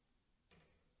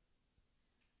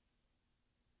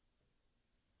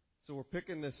So we're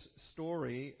picking this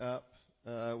story up.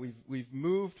 We've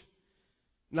moved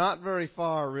not very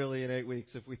far, really, in 8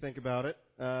 weeks, if we think about it.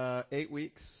 8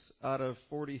 weeks out of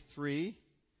 43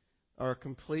 are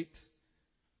complete,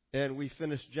 and we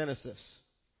finished Genesis,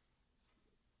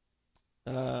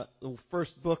 the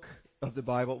first book of the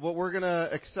Bible. But we're going to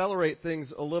accelerate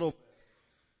things a little.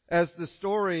 As the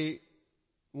story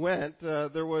went,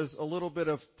 there was a little bit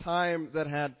of time that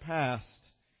had passed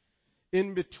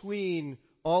in between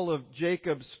all of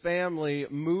Jacob's family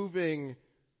moving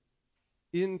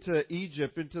into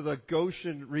Egypt, into the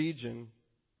Goshen region.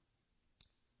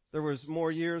 There was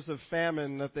more years of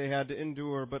famine that they had to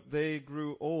endure, but they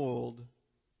grew old.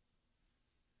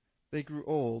 They grew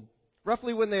old.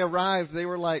 Roughly when they arrived, they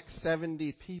were like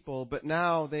 70 people, but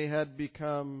now they had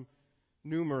become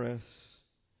numerous.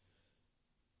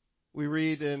 We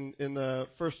read in the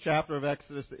first chapter of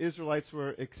Exodus, the Israelites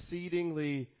were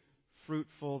exceedingly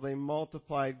fruitful. They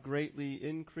multiplied greatly,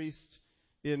 increased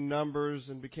in numbers,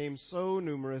 and became so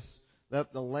numerous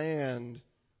that the land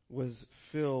was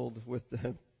filled with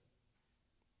them.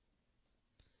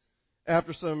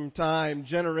 After some time,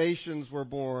 generations were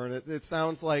born. It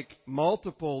sounds like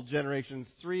multiple generations,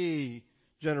 3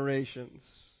 generations.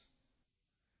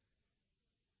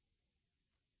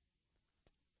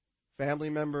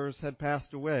 Family members had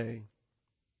passed away.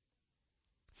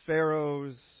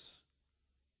 Pharaohs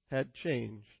had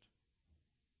changed.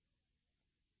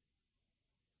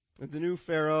 And the new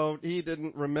Pharaoh, he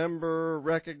didn't remember,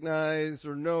 recognize,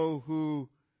 or know who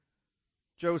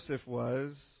Joseph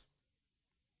was.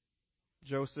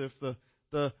 Joseph,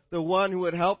 the one who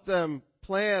had helped them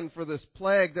plan for this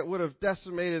plague that would have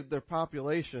decimated their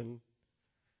population.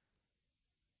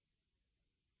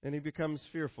 And he becomes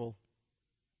fearful.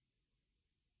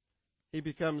 He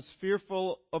becomes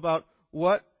fearful about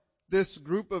what this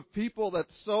group of people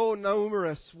that's so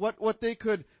numerous, what they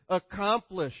could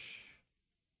accomplish.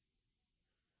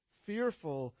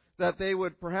 Fearful that they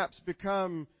would perhaps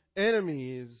become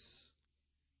enemies.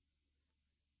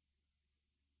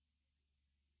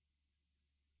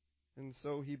 And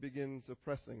so he begins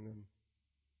oppressing them.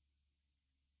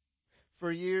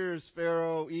 For years,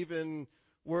 Pharaoh even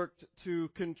worked to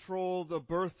control the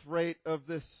birth rate of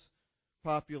this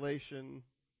population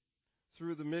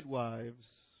through the midwives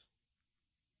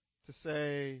to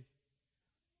say,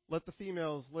 let the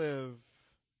females live,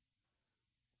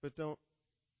 but don't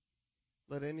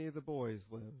let any of the boys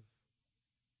live.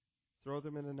 Throw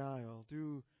them in a Nile.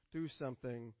 Do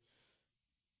something.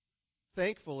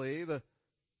 Thankfully, the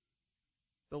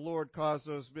Lord caused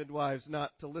those midwives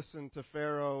not to listen to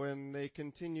Pharaoh, and they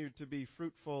continued to be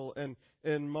fruitful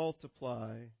and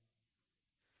multiply.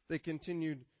 They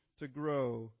continued to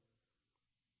grow.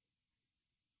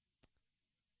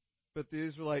 But the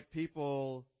Israelite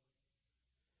people,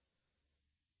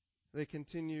 they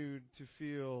continued to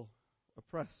feel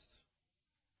oppressed.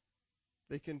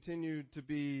 They continued to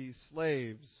be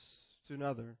slaves to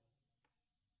another.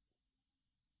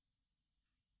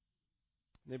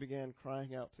 They began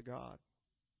crying out to God.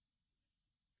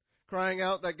 Crying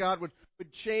out that God would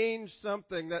change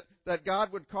something, that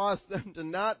God would cause them to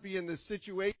not be in the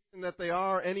situation that they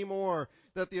are anymore,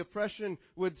 that the oppression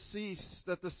would cease,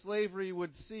 that the slavery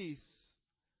would cease.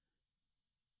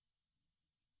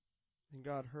 And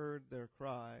God heard their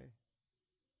cry.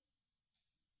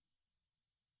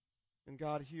 And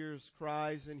God hears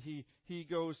cries, and He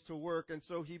goes to work, and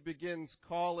so He begins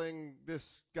calling this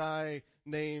guy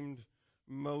named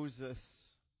Moses.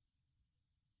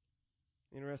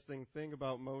 Interesting thing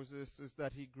about Moses is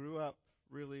that he grew up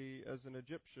really as an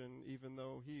Egyptian, even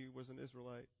though he was an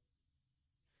Israelite.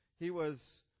 He was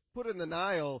put in the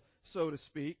Nile, so to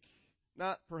speak,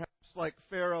 not perhaps like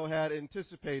Pharaoh had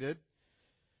anticipated.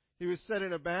 He was set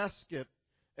in a basket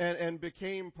and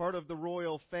became part of the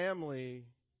royal family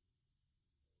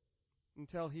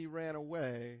until he ran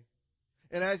away.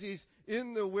 And as he's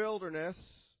in the wilderness,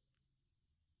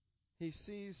 he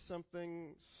sees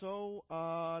something so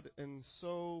odd and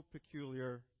so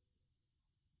peculiar.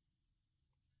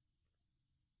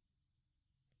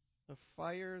 A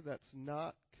fire that's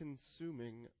not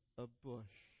consuming a bush.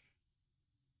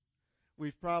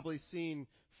 We've probably seen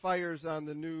fires on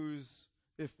the news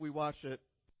if we watch it,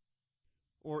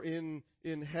 or in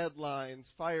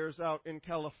headlines, fires out in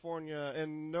California,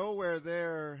 and nowhere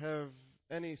there have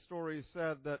any stories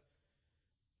said that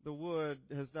the wood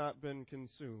has not been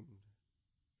consumed.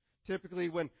 Typically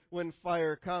when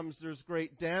fire comes, there's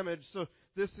great damage. So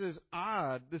this is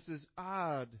odd. This is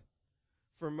odd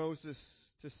for Moses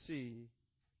to see.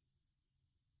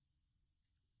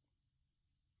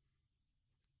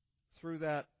 Through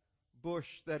that bush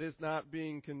that is not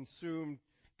being consumed,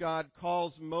 God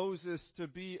calls Moses to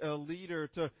be a leader,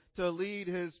 to lead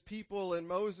his people, and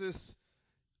Moses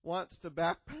wants to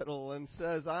backpedal and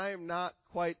says, I am not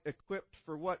quite equipped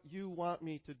for what you want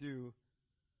me to do.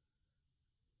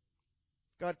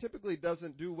 God typically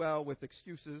doesn't do well with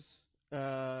excuses.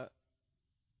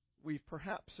 We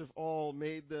perhaps have all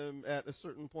made them at a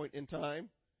certain point in time.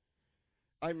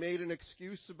 I made an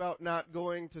excuse about not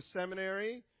going to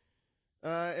seminary,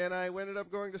 and I ended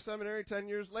up going to seminary 10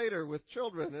 years later with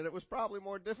children, and it was probably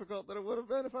more difficult than it would have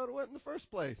been if I would have went in the first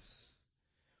place.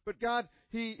 But God,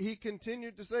 He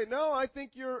continued to say, no, I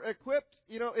think you're equipped.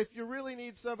 You know, if you really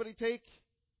need somebody,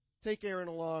 take Aaron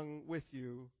along with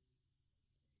you.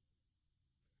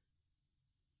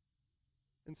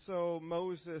 And so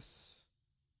Moses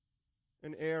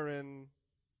and Aaron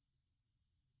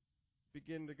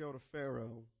begin to go to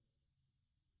Pharaoh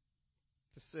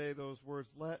to say those words,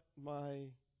 let my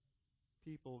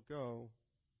people go.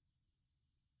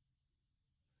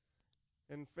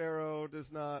 And Pharaoh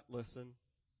does not listen.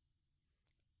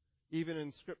 Even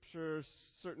in Scripture,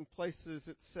 certain places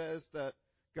it says that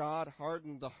God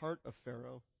hardened the heart of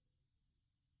Pharaoh.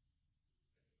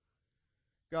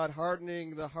 God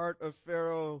hardening the heart of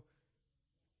Pharaoh.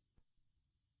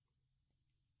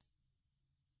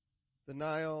 The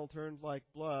Nile turned like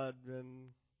blood, and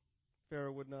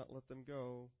Pharaoh would not let them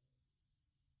go.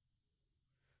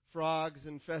 Frogs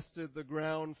infested the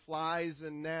ground, flies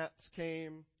and gnats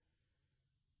came.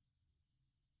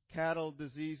 Cattle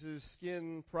diseases,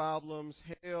 skin problems,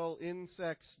 hail,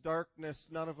 insects, darkness,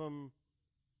 none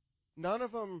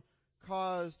of them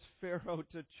caused Pharaoh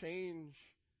to change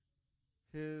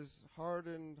his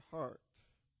hardened heart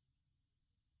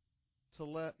to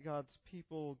let God's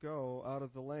people go out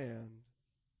of the land.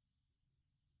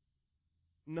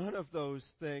 None of those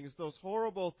things, those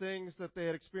horrible things that they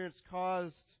had experienced,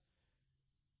 caused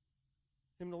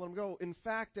him to let them go. In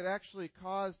fact, it actually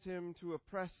caused him to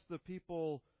oppress the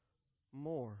people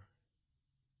more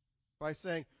by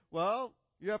saying, well,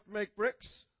 you have to make bricks.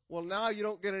 Well, now you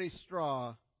don't get any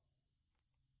straw.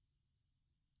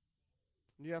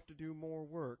 You have to do more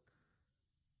work.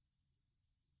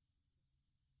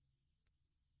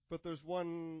 But there's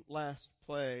one last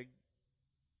plague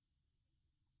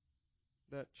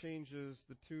that changes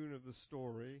the tune of the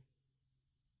story.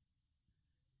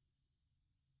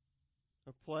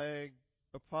 A plague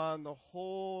upon the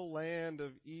whole land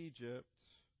of Egypt,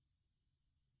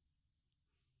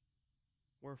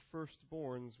 where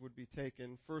firstborns would be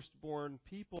taken, firstborn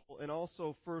people and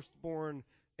also firstborn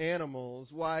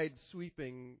animals, wide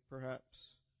sweeping, perhaps,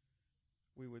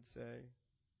 we would say.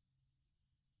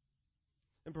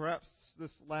 And perhaps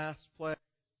this last plague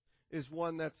is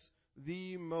one that's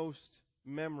the most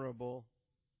memorable,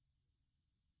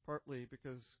 partly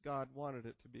because God wanted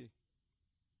it to be.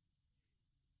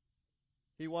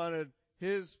 He wanted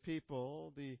His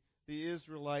people, the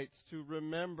Israelites, to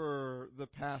remember the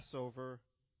Passover,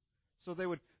 so they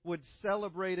would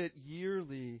celebrate it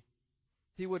yearly.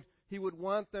 He would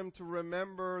want them to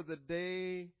remember the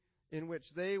day in which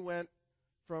they went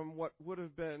from what would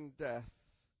have been death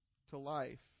to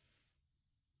life.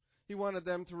 He wanted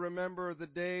them to remember the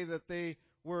day that they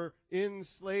were in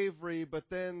slavery, but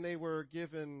then they were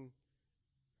given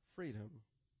freedom.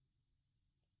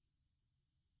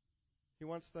 He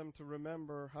wants them to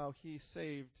remember how He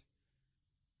saved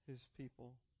His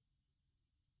people.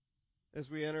 As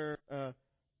we enter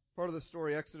part of the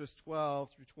story, Exodus 12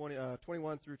 through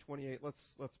 21 through 28,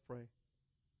 let's pray.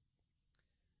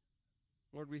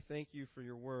 Lord, we thank You for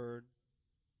Your word.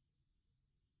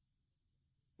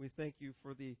 We thank You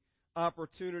for the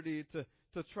opportunity to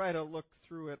try to look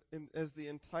through it as the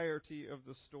entirety of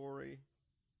the story.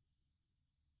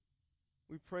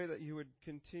 We pray that You would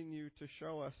continue to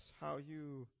show us how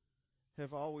You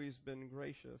have always been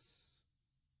gracious.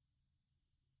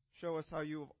 Show us how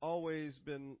You have always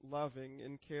been loving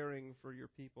and caring for Your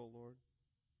people, Lord.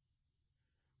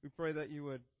 We pray that You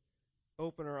would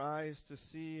open our eyes to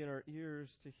see and our ears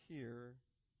to hear.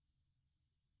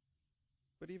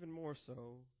 But even more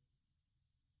so,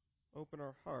 open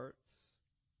our hearts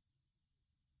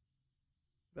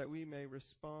that we may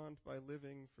respond by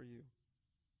living for You.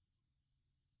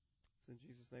 It's in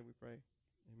Jesus' name we pray.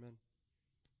 Amen.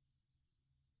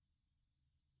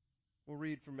 We'll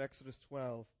read from Exodus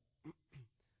 12.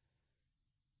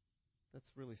 That's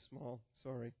really small.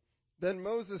 Sorry. Then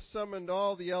Moses summoned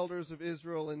all the elders of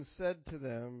Israel and said to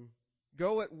them,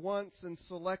 Go at once and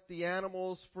select the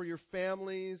animals for your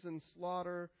families and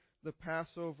slaughter the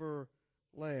Passover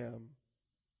lamb.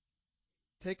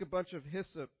 Take a bunch of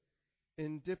hyssop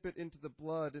and dip it into the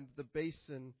blood, into the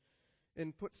basin,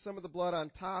 and put some of the blood on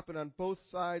top and on both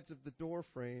sides of the door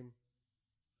frame.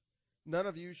 None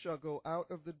of you shall go out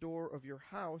of the door of your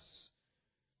house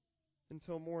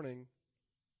until morning.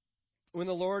 When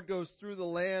the Lord goes through the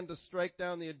land to strike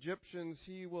down the Egyptians,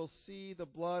 he will see the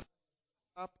blood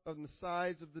up on the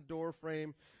sides of the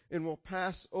doorframe and will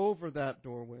pass over that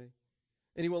doorway.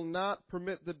 And he will not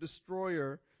permit the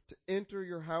destroyer to enter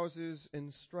your houses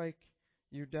and strike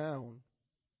you down.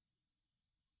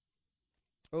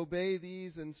 Obey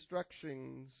these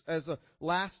instructions as a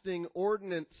lasting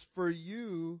ordinance for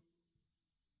you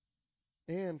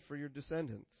and for your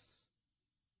descendants.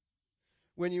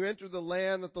 When you enter the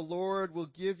land that the Lord will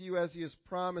give you as he has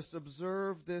promised,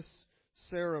 observe this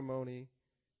ceremony.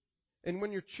 And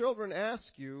when your children ask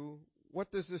you,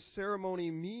 what does this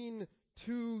ceremony mean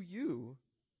to you?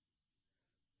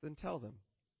 Then tell them.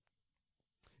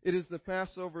 It is the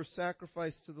Passover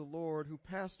sacrifice to the Lord, who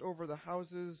passed over the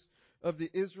houses of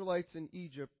the Israelites in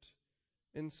Egypt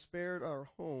and spared our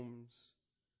homes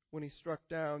when he struck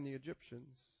down the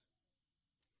Egyptians.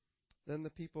 Then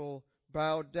the people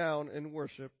bowed down and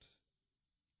worshipped.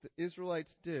 The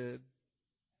Israelites did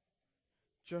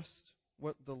just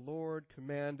what the Lord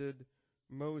commanded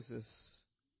Moses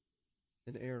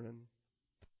and Aaron.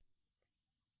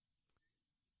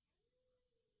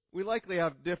 We likely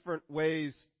have different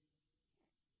ways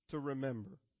to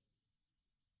remember.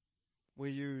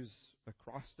 We use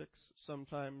acrostics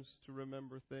sometimes to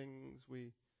remember things.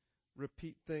 We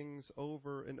repeat things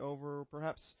over and over.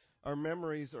 Perhaps our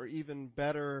memories are even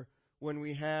better when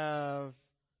we have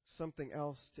something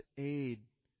else to aid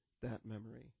that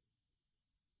memory,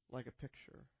 like a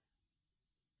picture.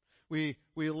 We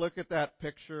look at that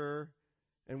picture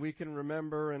and we can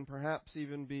remember and perhaps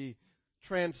even be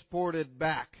transported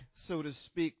back, so to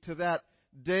speak, to that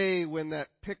day when that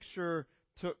picture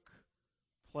took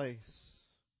place.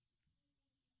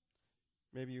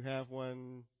 Maybe you have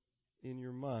one in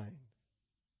your mind.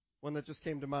 One that just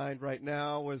came to mind right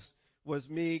now was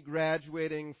me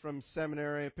graduating from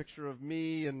seminary, a picture of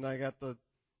me, and I got the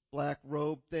black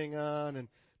robe thing on, and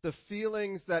the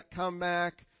feelings that come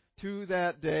back to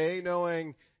that day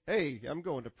knowing, hey, I'm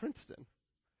going to Princeton.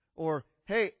 Or,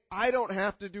 hey, I don't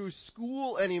have to do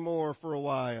school anymore for a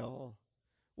while.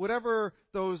 Whatever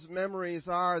those memories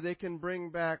are, they can bring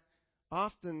back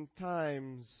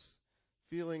oftentimes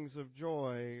feelings of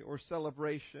joy or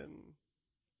celebration.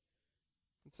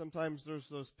 And sometimes there's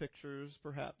those pictures,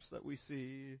 perhaps, that we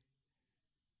see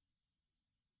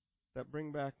that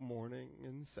bring back mourning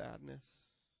and sadness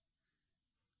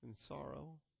and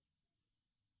sorrow,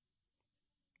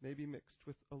 maybe mixed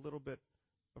with a little bit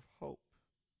of hope.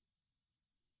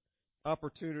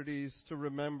 Opportunities to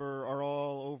remember are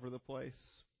all over the place.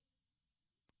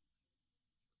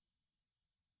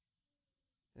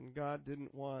 And God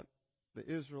didn't want the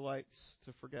Israelites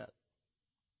to forget.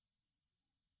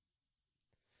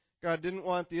 God didn't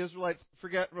want the Israelites to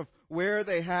forget of where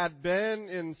they had been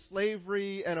in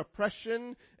slavery and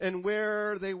oppression and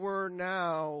where they were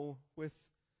now with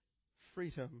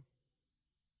freedom.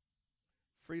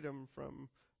 Freedom from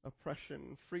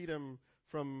oppression, freedom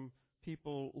from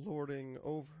people lording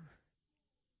over.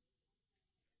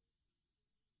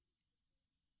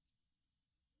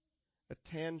 A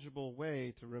tangible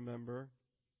way to remember.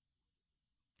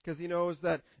 Because he knows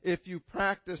that if you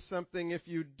practice something, if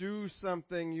you do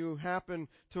something, you happen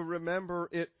to remember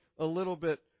it a little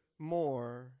bit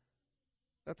more.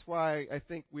 That's why I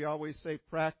think we always say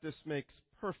practice makes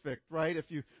perfect, right?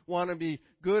 If you want to be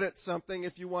good at something,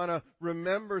 if you want to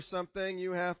remember something,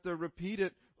 you have to repeat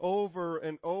it over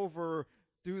and over,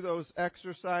 do those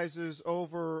exercises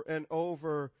over and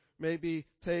over, maybe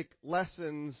take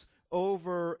lessons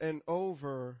over and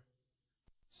over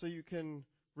so you can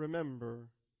remember.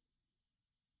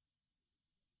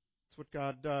 That's what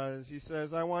God does. He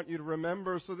says, I want you to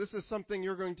remember, so this is something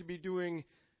you're going to be doing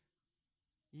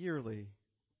yearly.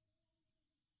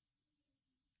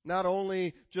 Not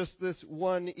only just this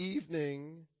one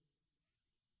evening,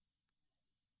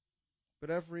 but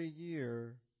every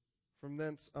year from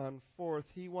thence on forth.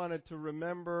 He wanted to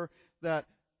remember that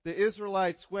the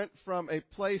Israelites went from a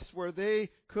place where they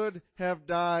could have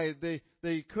died.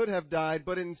 They could have died,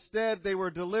 but instead they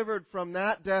were delivered from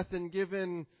that death and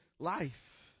given life.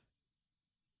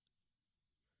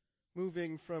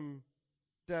 Moving from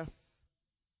death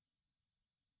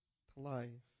to life.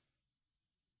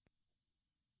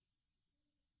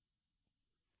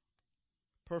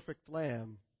 Perfect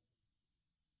lamb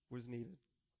was needed.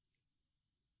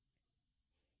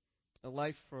 A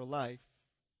life for a life.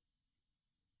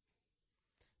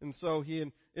 And so he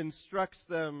instructs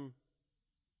them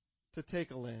to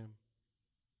take a lamb.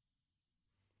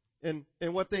 And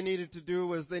what they needed to do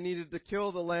was they needed to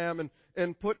kill the lamb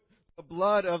and put the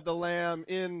blood of the lamb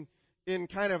in in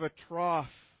kind of a trough,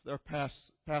 their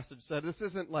passage said. This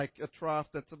isn't like a trough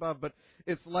that's above, but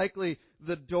it's likely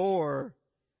the door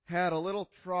had a little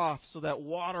trough so that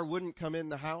water wouldn't come in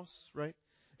the house, right?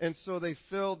 And so they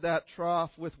filled that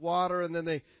trough with water, and then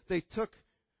they took,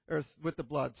 or with the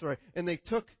blood, sorry, and they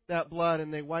took that blood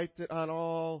and they wiped it on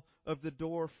all of the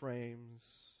door frames.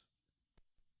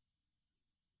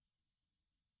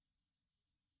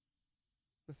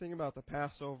 The thing about the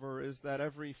Passover is that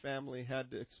every family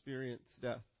had to experience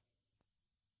death.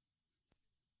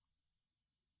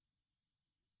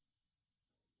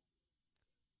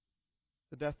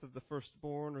 The death of the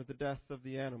firstborn or the death of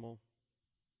the animal.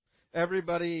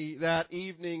 Everybody that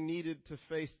evening needed to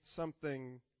face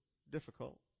something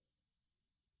difficult.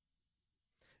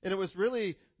 And it was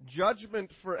really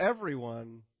judgment for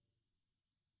everyone.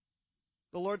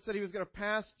 The Lord said He was going to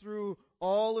pass through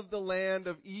all of the land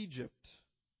of Egypt.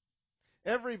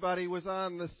 Everybody was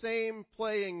on the same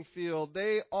playing field.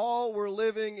 They all were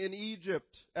living in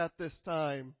Egypt at this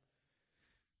time.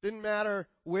 Didn't matter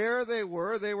where they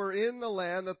were in the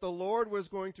land that the Lord was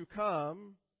going to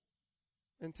come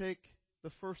and take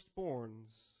the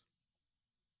firstborns.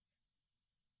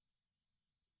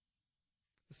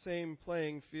 The same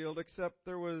playing field, except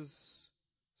there was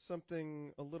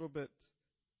something a little bit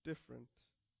different.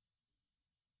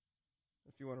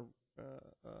 If you want to,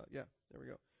 there we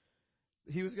go.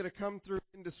 He was going to come through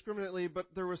indiscriminately, but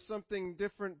there was something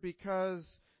different because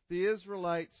the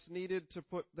Israelites needed to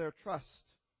put their trust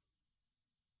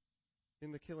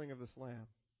in the killing of this lamb.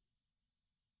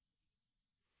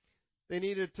 They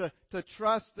needed to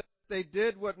trust that they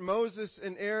did what Moses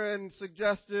and Aaron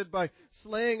suggested by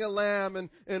slaying a lamb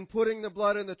and putting the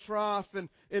blood in the trough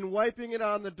and wiping it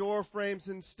on the door frames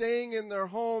and staying in their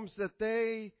homes, that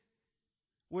they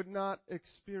would not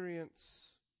experience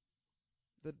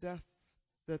the death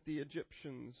that the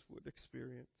Egyptians would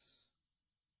experience.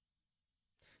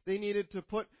 They needed to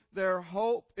put their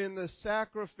hope in the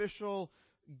sacrificial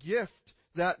gift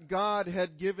that God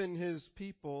had given His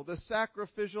people, the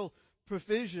sacrificial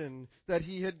provision that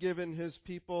He had given His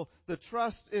people, the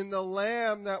trust in the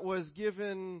Lamb that was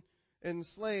given and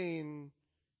slain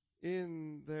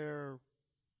in their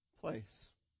place.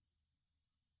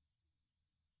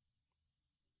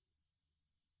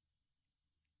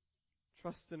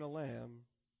 Trust in a lamb.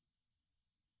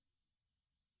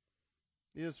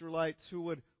 The Israelites who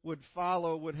would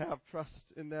follow would have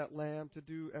trust in that lamb to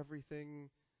do everything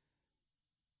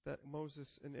that Moses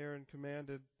and Aaron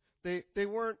commanded. They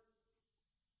weren't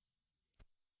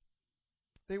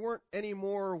any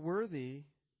more worthy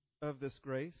of this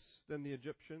grace than the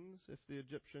Egyptians, if the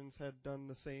Egyptians had done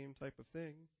the same type of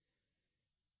thing.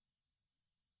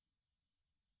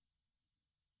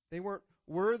 They weren't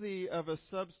worthy of a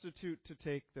substitute to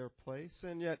take their place,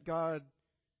 and yet God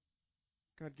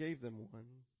gave them one.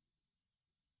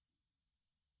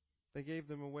 They gave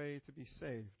them a way to be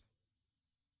saved.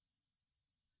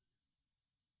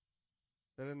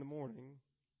 That in the morning,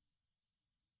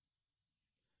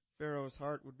 Pharaoh's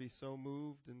heart would be so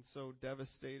moved and so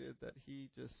devastated that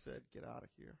he just said, "Get out of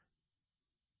here."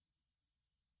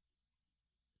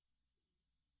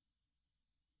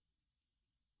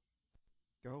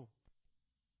 Go.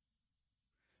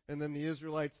 And then the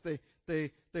Israelites,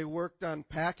 they worked on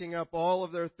packing up all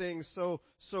of their things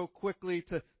so quickly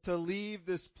to leave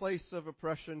this place of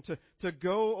oppression, to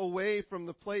go away from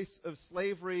the place of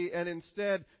slavery and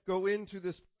instead go into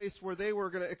this place where they were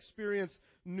going to experience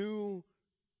new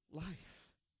life.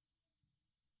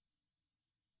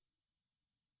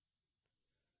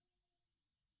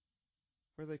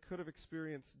 Where they could have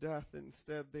experienced death,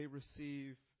 instead they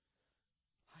receive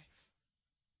life.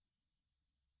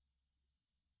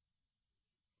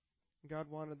 God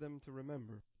wanted them to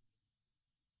remember.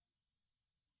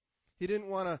 He didn't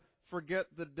want to forget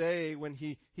the day when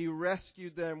He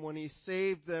rescued them, when He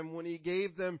saved them, when He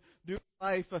gave them new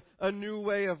life, a new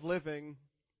way of living.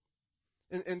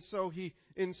 And so He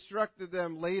instructed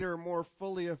them later more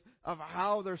fully of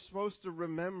how they're supposed to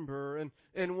remember.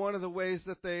 And one of the ways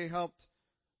that they helped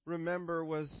remember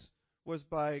was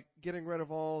by getting rid of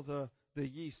all the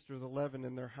yeast or the leaven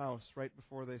in their house right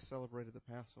before they celebrated the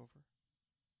Passover.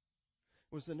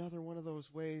 It was another one of those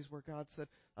ways where God said,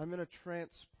 "I'm going to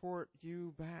transport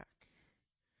you back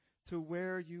to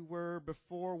where you were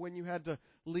before, when you had to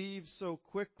leave so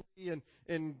quickly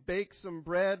and bake some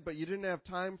bread, but you didn't have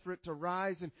time for it to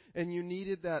rise, and you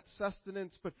needed that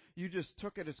sustenance, but you just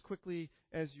took it as quickly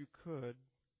as you could."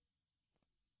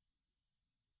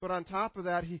 But on top of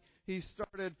that, there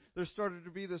started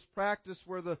to be this practice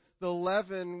where the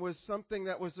leaven was something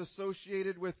that was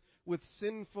associated with with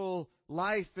sinful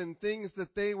life and things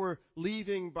that they were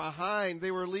leaving behind.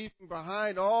 They were leaving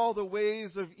behind all the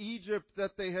ways of Egypt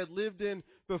that they had lived in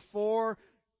before,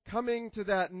 coming to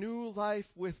that new life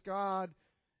with God,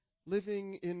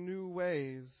 living in new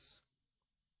ways.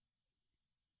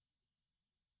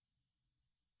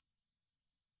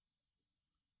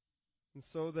 And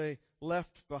so they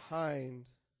left behind,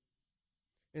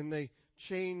 and they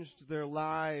changed their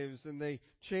lives, and they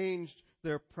changed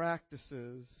their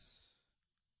practices.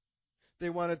 They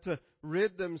wanted to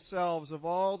rid themselves of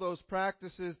all those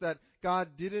practices that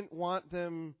God didn't want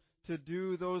them to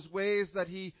do, those ways that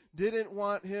He didn't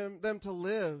want them to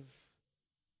live.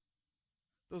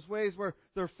 Those ways where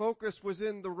their focus was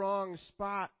in the wrong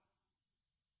spot.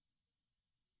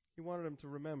 He wanted them to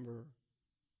remember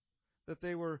that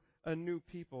they were a new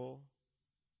people,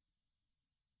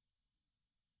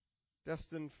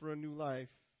 destined for a new life.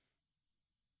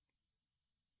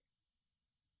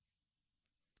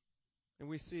 And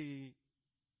we see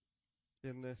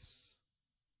in this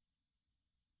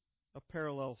a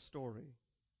parallel story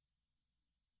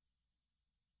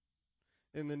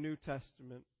in the New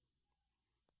Testament,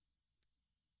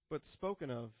 but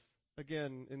spoken of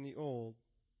again in the Old.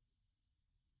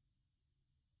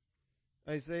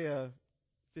 Isaiah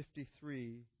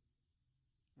 53,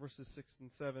 verses 6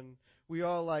 and 7. We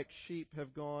all like sheep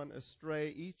have gone astray.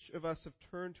 Each of us have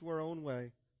turned to our own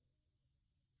way.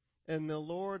 And the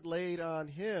Lord laid on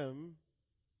Him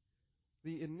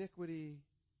the iniquity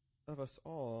of us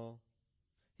all.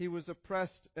 He was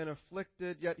oppressed and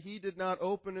afflicted, yet He did not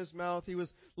open His mouth. He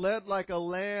was led like a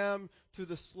lamb to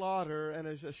the slaughter, and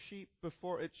as a sheep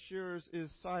before its shearers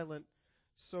is silent,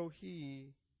 so He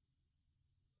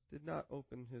did not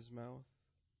open His mouth.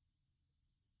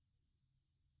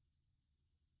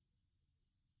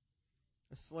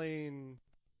 A slain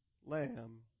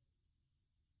lamb,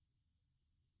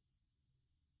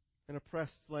 an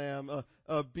oppressed lamb,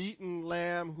 a beaten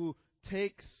lamb who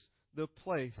takes the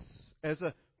place as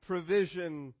a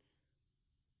provision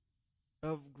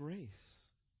of grace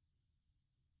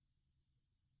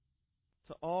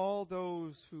to all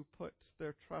those who put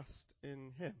their trust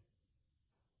in Him.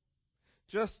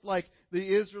 Just like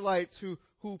the Israelites who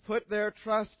put their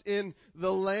trust in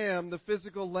the lamb, the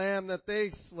physical lamb that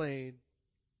they slayed,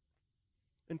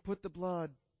 and put the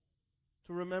blood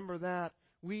to remember that,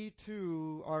 we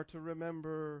too are to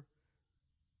remember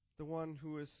the one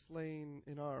who is slain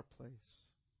in our place.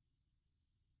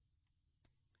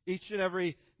 Each and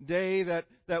every day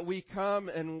that we come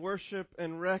and worship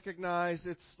and recognize,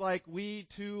 it's like we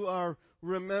too are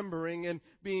remembering and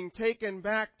being taken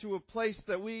back to a place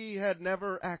that we had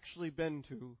never actually been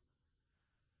to.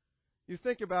 You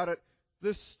think about it,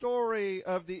 this story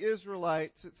of the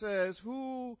Israelites, it says,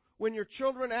 when your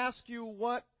children ask you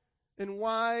what and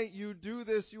why you do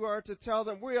this, you are to tell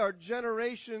them, we are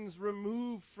generations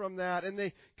removed from that. And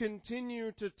they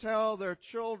continue to tell their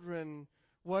children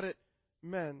what it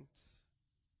meant.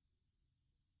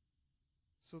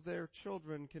 So their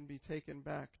children can be taken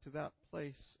back to that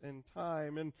place and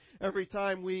time. And every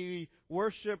time we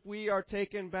worship, we are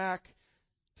taken back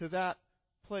to that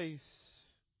place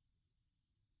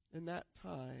in that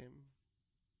time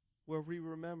where we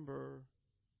remember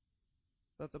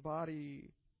that the body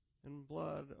and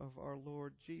blood of our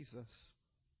Lord Jesus,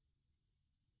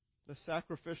 the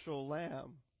sacrificial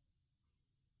lamb,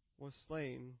 was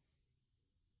slain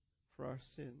for our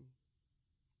sin,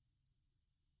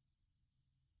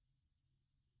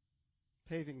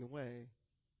 paving the way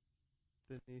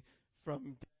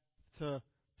from death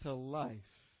to life,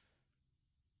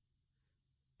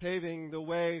 paving the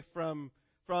way from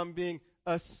being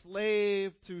a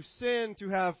slave to sin to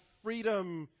have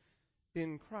freedom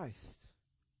in Christ.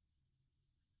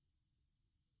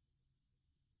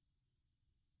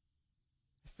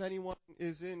 If anyone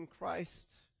is in Christ,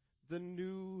 the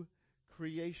new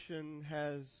creation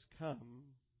has come.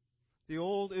 The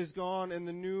old is gone and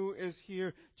the new is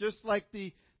here. Just like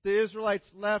the Israelites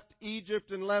left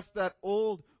Egypt and left that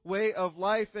old way of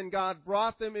life, and God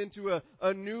brought them into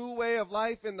a new way of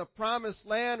life in the promised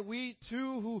land, we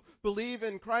too who believe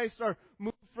in Christ are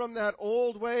moved from that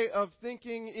old way of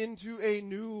thinking into a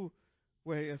new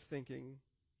way of thinking.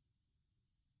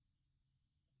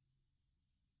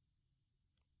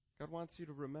 God wants you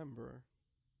to remember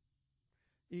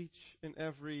each and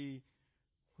every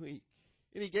week.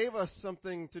 And He gave us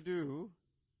something to do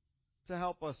to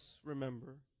help us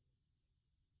remember.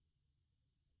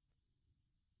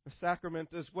 A sacrament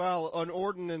as well, an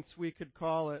ordinance we could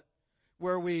call it,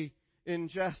 where we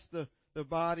ingest the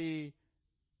body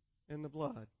and the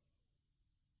blood,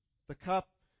 the cup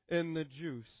and the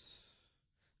juice,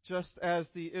 just as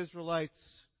the Israelites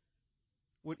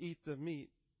would eat the meat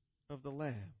of the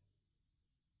Lamb,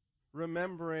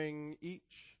 remembering each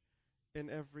and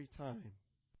every time,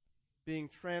 being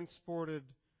transported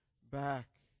back,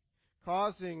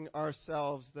 causing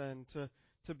ourselves then to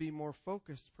be more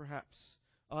focused perhaps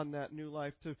on that new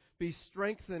life, to be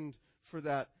strengthened for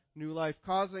that new life,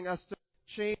 causing us to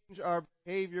change our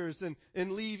behaviors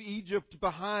and leave Egypt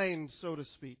behind, so to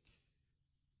speak.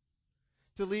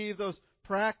 To leave those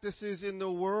practices in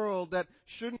the world that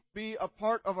shouldn't be a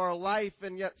part of our life,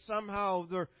 and yet somehow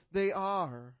they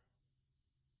are.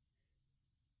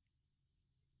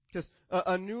 Because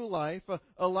a new life,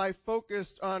 a life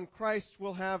focused on Christ,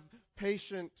 will have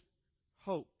patient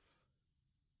hope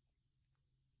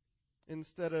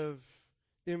instead of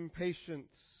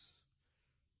impatience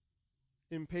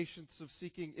of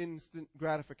seeking instant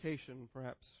gratification,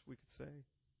 perhaps we could say.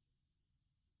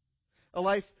 A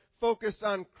life focused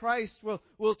on Christ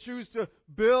will choose to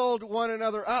build one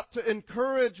another up, to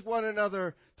encourage one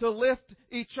another, to lift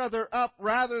each other up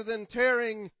rather than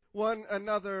tearing one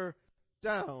another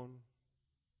down.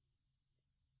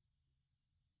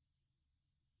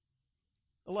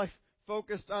 A life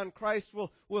focused on Christ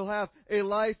will have a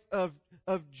life of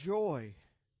joy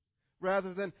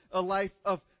rather than a life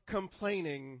of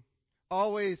complaining,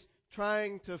 always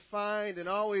trying to find and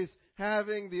always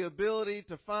having the ability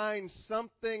to find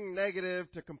something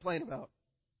negative to complain about.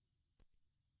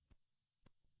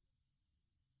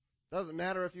 Doesn't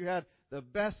matter if you had the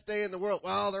best day in the world.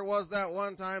 Well, there was that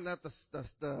one time that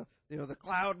the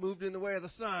cloud moved in the way of the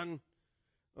sun,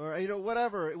 or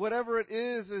whatever it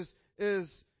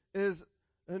is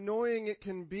annoying it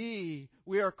can be.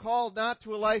 We are called not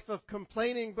to a life of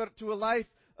complaining, but to a life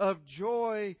of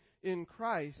joy in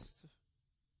Christ.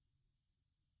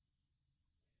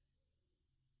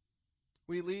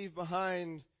 We leave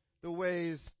behind the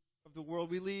ways of the world.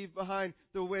 We leave behind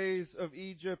the ways of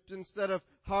Egypt. Instead of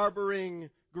harboring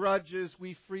grudges,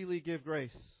 we freely give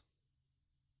grace.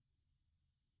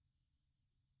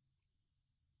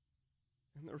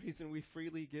 And the reason we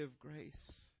freely give grace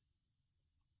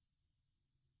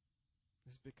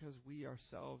is because we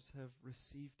ourselves have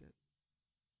received it.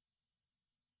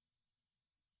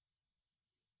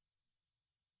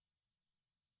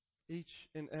 Each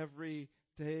and every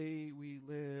day we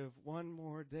live, one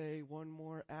more day, one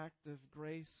more act of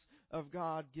grace of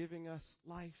God giving us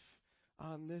life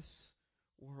on this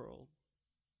world.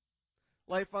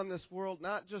 Life on this world,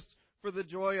 not just for the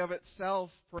joy of itself,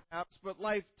 perhaps, but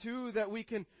life too that we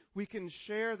can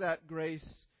share that grace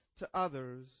to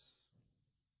others.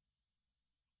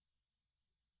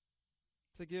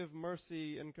 To give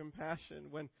mercy and compassion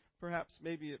when perhaps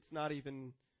maybe it's not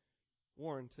even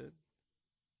warranted.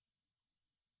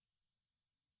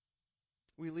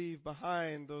 We leave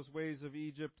behind those ways of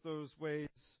Egypt, those ways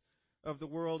of the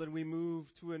world, and we move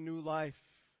to a new life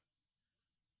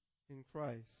in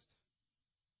Christ.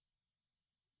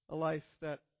 A life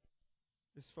that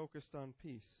is focused on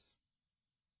peace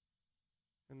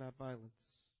and not violence.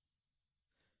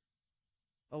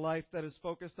 A life that is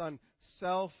focused on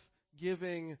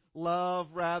self-giving love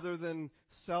rather than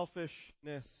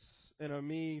selfishness and a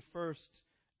me-first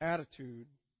attitude.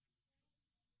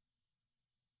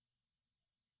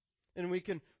 And we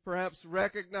can perhaps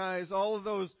recognize all of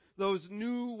those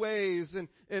new ways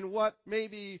and what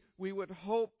maybe we would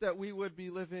hope that we would be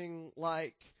living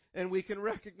like. And we can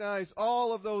recognize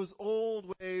all of those old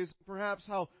ways, perhaps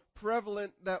how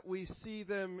prevalent that we see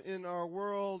them in our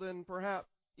world and perhaps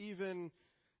even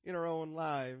in our own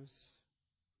lives.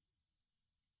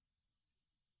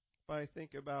 If I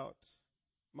think about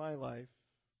my life,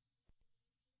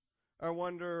 I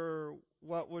wonder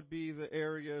what would be the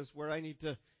areas where I need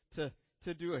to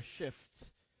do a shift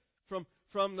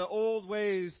from the old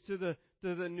ways to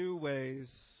the new ways.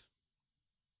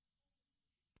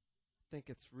 I think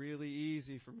it's really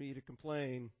easy for me to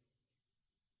complain,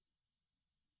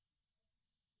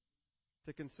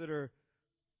 to consider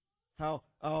how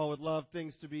I would love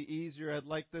things to be easier. I'd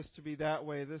like this to be that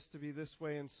way, this to be this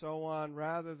way, and so on,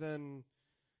 rather than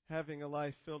having a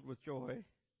life filled with joy.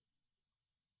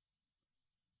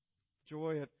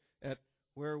 Joy at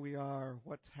where we are,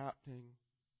 what's happening.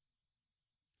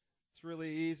 It's really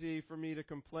easy for me to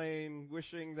complain,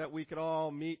 wishing that we could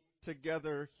all meet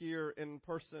together here in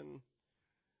person,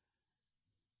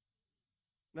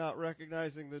 not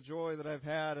recognizing the joy that I've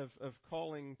had of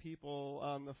calling people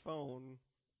on the phone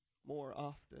more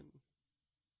often.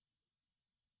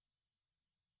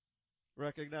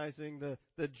 Recognizing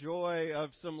the joy of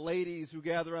some ladies who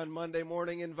gather on Monday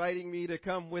morning inviting me to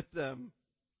come with them.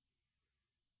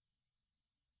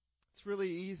 It's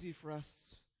really easy for us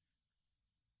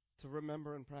to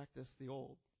remember and practice the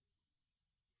old.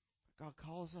 God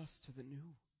calls us to the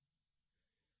new.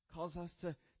 Calls us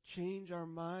to change our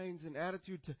minds and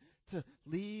attitude, to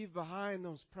leave behind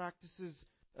those practices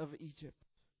of Egypt.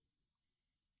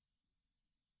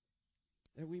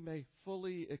 That we may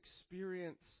fully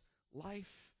experience life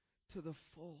to the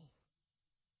full.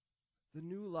 The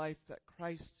new life that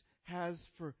Christ has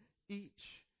for each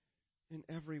and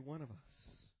every one of us.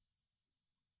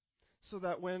 So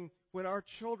that when our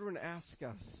children ask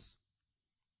us,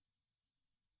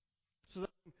 so that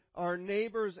our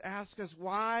neighbors ask us,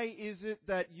 why is it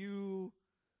that you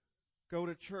go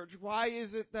to church? Why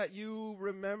is it that you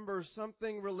remember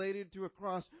something related to a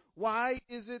cross? Why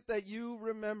is it that you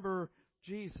remember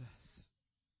Jesus?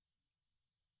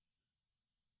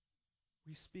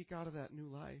 We speak out of that new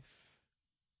life,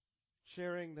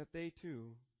 sharing that they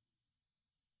too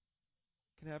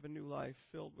can have a new life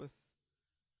filled with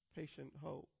patient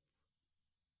hope.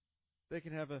 They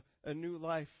can have a new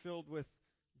life filled with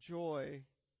joy.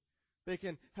 They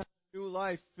can have a new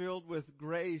life filled with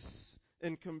grace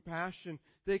and compassion.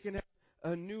 They can have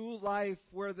a new life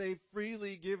where they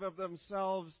freely give of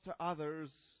themselves to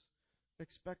others,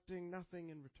 expecting nothing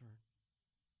in return.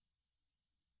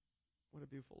 What a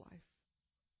beautiful life.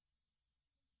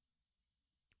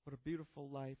 What a beautiful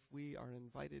life we are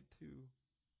invited to.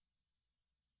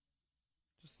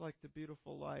 Just like the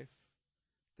beautiful life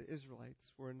the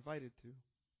Israelites were invited to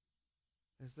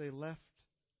as they left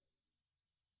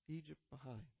Egypt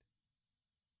behind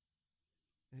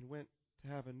and went to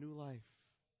have a new life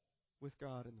with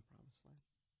God in the promised land.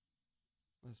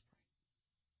 Let us pray.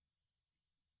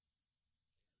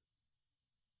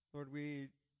 Lord,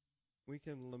 we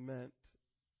can lament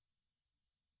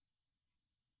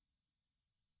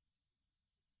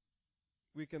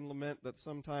that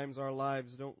sometimes our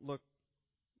lives don't look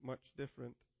much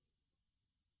different.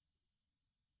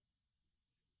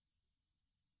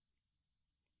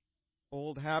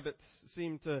 Old habits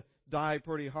seem to die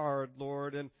pretty hard,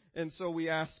 Lord, and so we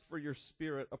ask for your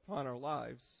Spirit upon our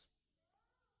lives.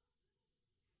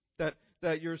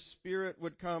 That your Spirit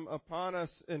would come upon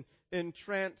us and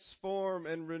transform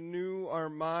and renew our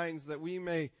minds, that we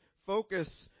may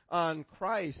focus on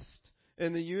Christ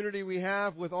and the unity we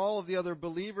have with all of the other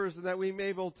believers, and that we may be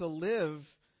able to live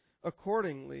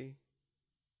accordingly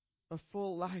a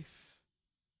full life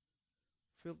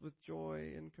filled with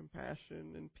joy and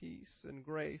compassion and peace and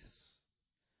grace,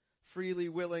 freely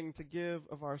willing to give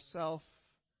of ourself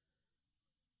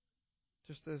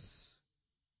just as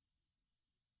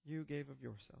you gave of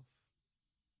yourself.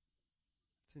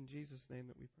 It's in Jesus' name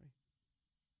that we pray.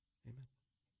 Amen.